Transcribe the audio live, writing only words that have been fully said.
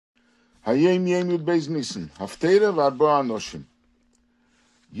Hayom Yom Yud Beis Nissan, haftarah v'arba anashim.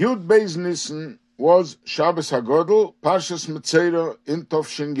 Yud Beis Nissan was Shabbos HaGadol, Parshas Metzora in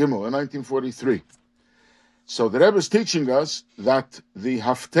Tovshin Gimel in 1943. So the Rebbe is teaching us that the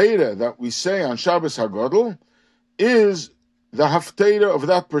haftarah that we say on Shabbos HaGadol is the haftarah of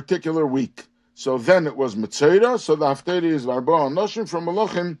that particular week. So then it was Metzora, so the haftarah is v'arba anashim from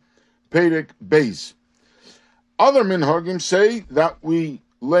Melachim, Perek Beis. Other minhagim say that we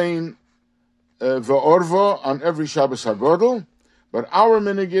lane ve'orva on every Shabbos HaGadol, but our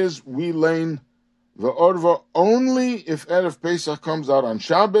minhag is we lane ve'orva only if Erev Pesach comes out on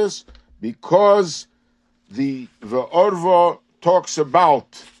Shabbos, because the ve'orva talks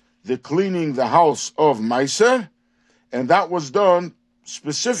about the cleaning the house of Meiser, and that was done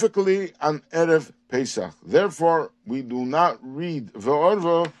specifically on Erev Pesach. Therefore, we do not read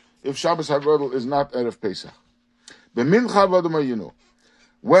ve'orva if Shabbos HaGadol is not Erev Pesach. Minchah Avadim hayinu.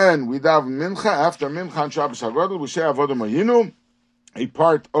 When we daven Minchah, after Minchah on Shabbos HaGadol, we say Avadim hayinu, a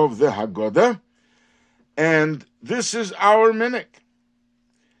part of the Haggadah, and this is our minhag.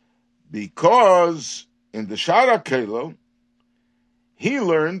 Because in the Shara Kelo, he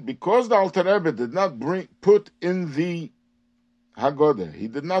learned, because the Alter Rebbe did not put in the Haggadah, he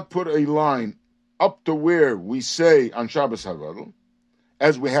did not put a line up to where we say on Shabbos HaGadol,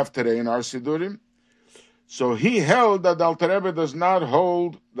 as we have today in our Sidurim. So he held that the Alter Rebbe does not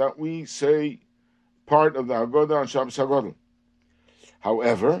hold that we say part of the Haggadah on Shabbos HaGadol.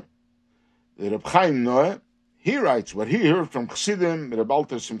 However, the Reb Chaim Noah, he writes what he heard from Chassidim, Reb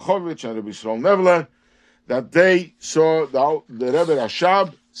Alter Simchovich and Reb Yisrael Nevler, that they saw the Rebbe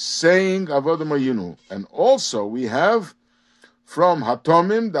Rashab saying Avadim hayinu. And also we have from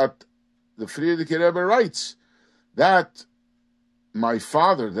Hatomim that the Frierdiker Rebbe writes that my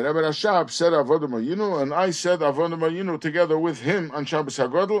father, the Rebbe Rashab, said Avadim hayinu, and I said Avadim hayinu together with him on Shabbos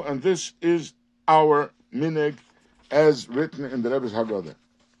HaGadol, and this is our minhag as written in the Rebbe's Haggadah.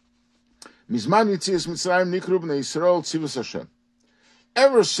 Mizman Yitzias Mitzrayim Nikru b'nei Yisrael Tzivos HaShem.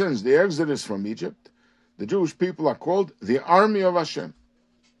 Ever since the exodus from Egypt, the Jewish people are called the army of Hashem.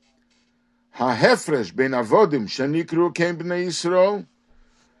 Ha'hefresh ben Avadim shenikru came b'nei Yisrael.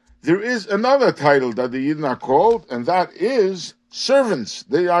 There is another title that the Yidden are called, and that is servants.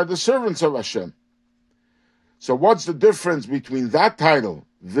 They are the servants of Hashem. So what's the difference between that title,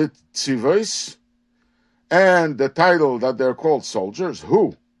 the Tzivos, and the title that they're called soldiers?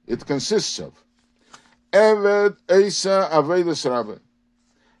 Who it consists of? Eved Eisa Avedas Rabbe.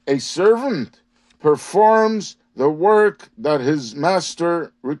 A servant performs the work that his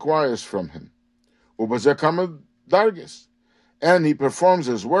master requires from him. Ubazeh Kamad Dargis. And he performs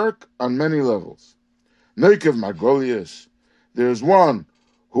his work on many levels. Neikev Margolius. There's one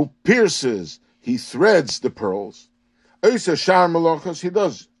who pierces, he threads the pearls. Eisa Shar Melachas, he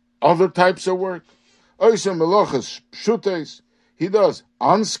does other types of work. Eisa Melachas Pshutes, he does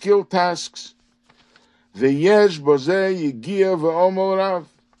unskilled tasks. V'yesh Bozeh Yigia V'omol Rav.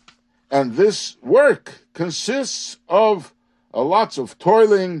 And this work consists of lots of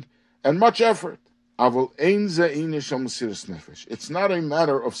toiling and much effort. It's not a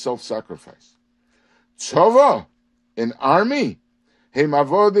matter of self-sacrifice. Tzova, an army, they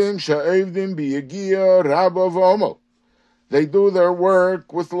do their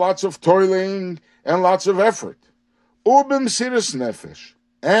work with lots of toiling and lots of effort.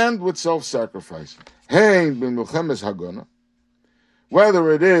 And with self-sacrifice.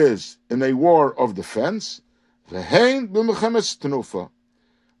 Whether it is in a war of defense,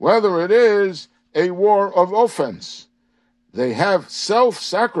 whether it is a war of offense, they have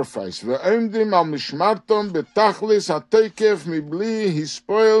self-sacrifice.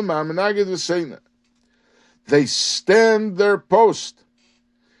 They stand their post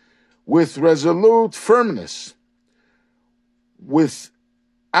with resolute firmness,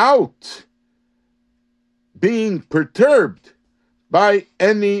 without being perturbed by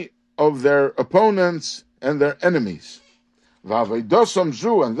any of their opponents and their enemies. And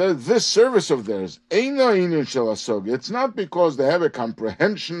this service of theirs, it's not because they have a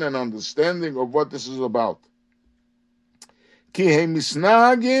comprehension and understanding of what this is about.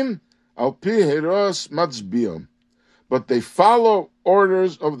 But they follow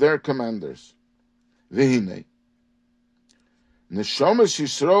orders of their commanders.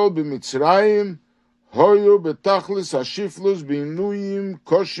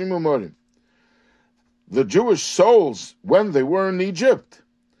 The Jewish souls, when they were in Egypt,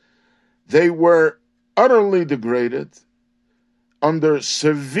 they were utterly degraded under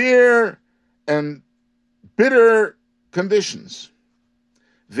severe and bitter conditions.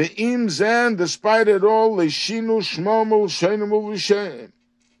 Ve'im zan, despite it all, leishinu shmomu sheinu v'shem.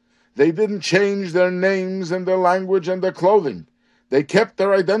 They didn't change their names and their language and their clothing. They kept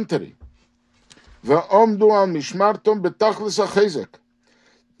their identity. Ve'omdu al mishmartom betachlis hachezek.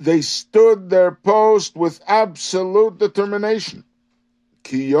 They stood their post with absolute determination.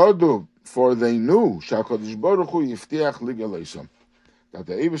 Ki yodu, for they knew shakadosh baruch hu yiftiach ligaleisam, that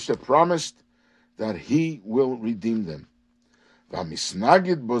the Eibusher promised that he will redeem them.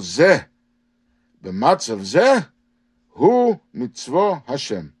 V'amisnagid bozeh b'matzav zeh hu Tzivos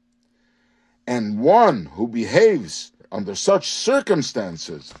HaShem. And one who behaves under such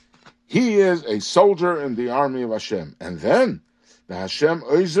circumstances, he is a soldier in the army of Hashem. And then the Hashem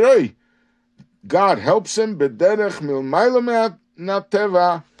oizrei, God helps him b'derech milmayla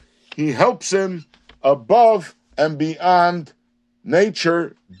nateva. He helps him above and beyond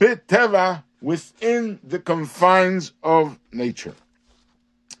nature, b'teva, within the confines of nature.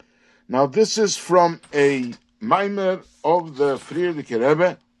 Now this is from a Maimer of the Friedrich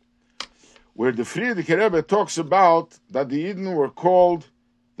Rebbe, where the Friedrich Rebbe talks about that the Yidden were called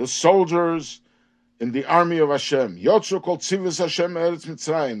the soldiers in the army of Hashem. Yotzu called Tzivos HaShem Eretz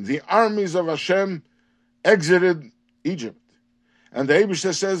Mitzrayim. The armies of Hashem exited Egypt. And the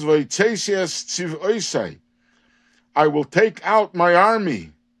Eibusher says, V'yitzeisias tzivoisai, I will take out my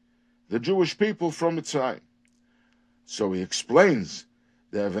army, the Jewish people, from Mitzrayim. So he explains,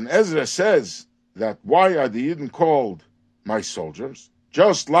 the Even Ezra says that why are the Yidden called my soldiers?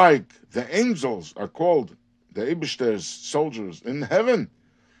 Just like the angels are called the Eibusher's soldiers in heaven,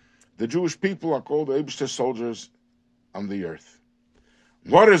 the Jewish people are called the Eibusher's soldiers on the earth.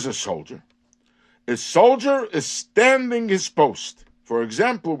 What is a soldier? A soldier is standing his post. For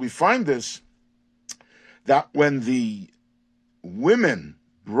example, we find this, that when the women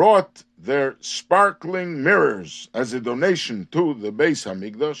brought their sparkling mirrors as a donation to the Beis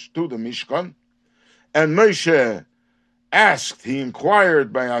HaMikdash, to the Mishkan, and Moshe asked, he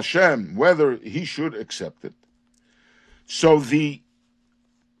inquired by Hashem whether he should accept it. So the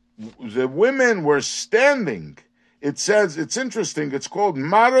women were standing. It says, it's interesting, it's called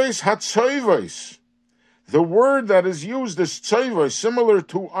Maros HaTzoivos. The word that is used is Tzivos, similar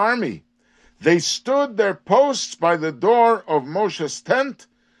to army. They stood their posts by the door of Moshe's tent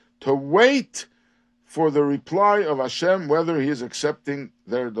to wait for the reply of Hashem, whether he is accepting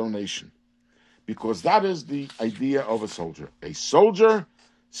their donation. Because that is the idea of a soldier. A soldier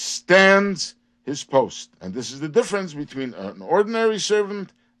stands his post. And this is the difference between an ordinary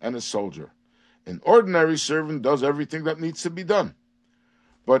servant and a soldier. An ordinary servant does everything that needs to be done.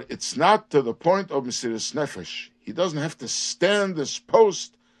 But it's not to the point of Mesiras Nefesh. He doesn't have to stand his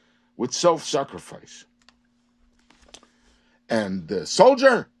post with self-sacrifice. And the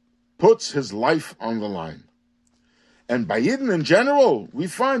soldier puts his life on the line. And by Yidden in general, we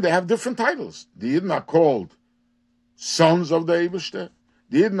find they have different titles. The Yidden are called sons of the Eibusher.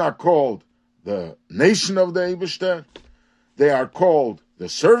 The Yidden are called the nation of the Eibusher. They are called the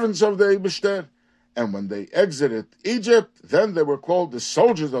servants of the Eibusher. And when they exited Egypt, then they were called the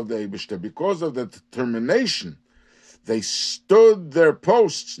soldiers of the Eibusher because of the determination. They stood their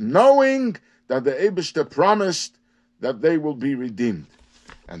posts knowing that the Eibusher promised that they will be redeemed.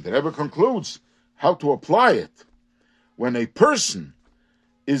 And the Rebbe concludes how to apply it. When a person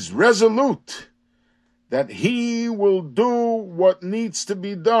is resolute that he will do what needs to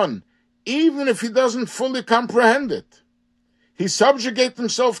be done, even if he doesn't fully comprehend it, he subjugates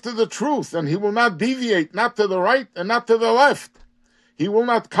himself to the truth, and he will not deviate, not to the right and not to the left. He will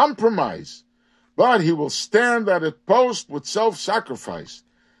not compromise, but he will stand at a post with self-sacrifice.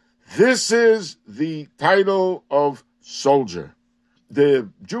 This is the title of soldier. The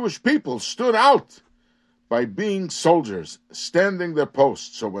Jewish people stood out by being soldiers, standing their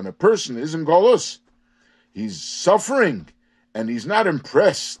post. So when a person is in Golus, he's suffering, and he's not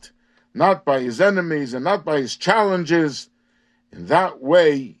impressed, not by his enemies and not by his challenges. In that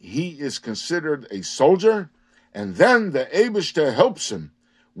way, he is considered a soldier, and then the Eibusher helps him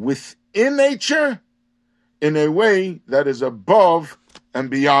within nature in a way that is above and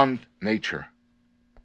beyond nature.